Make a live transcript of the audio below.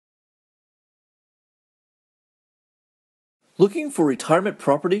Looking for retirement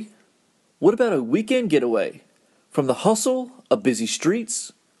property? What about a weekend getaway from the hustle of busy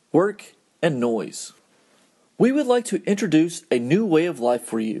streets, work, and noise? We would like to introduce a new way of life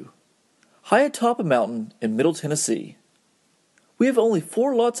for you. High atop a mountain in Middle Tennessee, we have only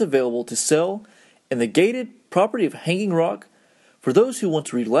 4 lots available to sell in the gated property of Hanging Rock for those who want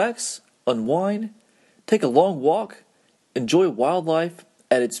to relax, unwind, take a long walk, enjoy wildlife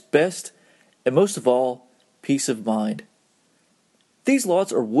at its best, and most of all, peace of mind. These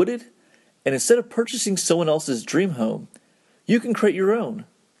lots are wooded, and instead of purchasing someone else's dream home, you can create your own,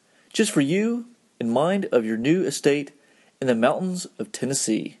 just for you in mind of your new estate in the mountains of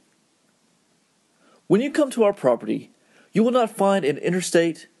Tennessee. When you come to our property, you will not find an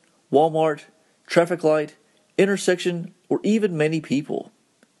interstate, Walmart, traffic light, intersection, or even many people.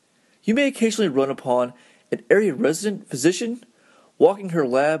 You may occasionally run upon an area resident physician walking her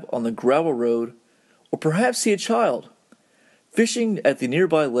lab on the gravel road, or perhaps see a child fishing at the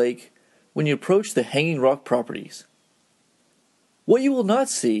nearby lake when you approach the Hanging Rock properties. What you will not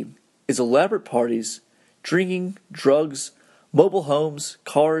see is elaborate parties, drinking, drugs, mobile homes,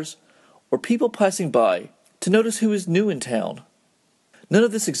 cars, or people passing by to notice who is new in town. None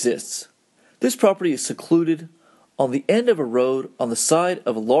of this exists. This property is secluded on the end of a road on the side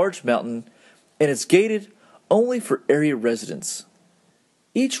of a large mountain, and it's gated only for area residents.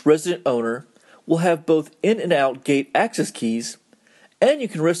 Each resident owner will have both in and out gate access keys, and you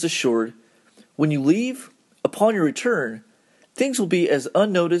can rest assured when you leave, upon your return, things will be as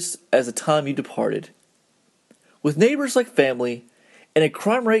unnoticed as the time you departed. With neighbors like family and a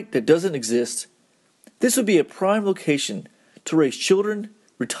crime rate that doesn't exist, this would be a prime location to raise children,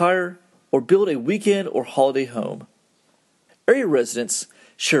 retire, or build a weekend or holiday home. Area residents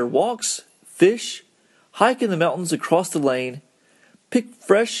share walks, fish, hike in the mountains across the lane, pick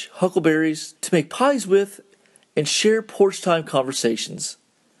fresh huckleberries to make pies with, and share porch time conversations.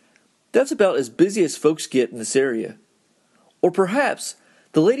 That's about as busy as folks get in this area. Or perhaps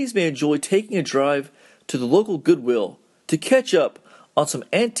the ladies may enjoy taking a drive to the local Goodwill to catch up on some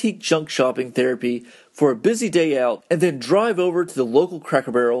antique junk shopping therapy for a busy day out, and then drive over to the local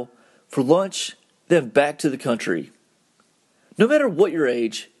Cracker Barrel for lunch, then back to the country. No matter what your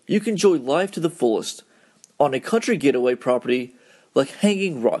age, you can enjoy life to the fullest on a country getaway property like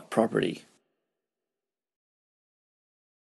Hanging Rock property.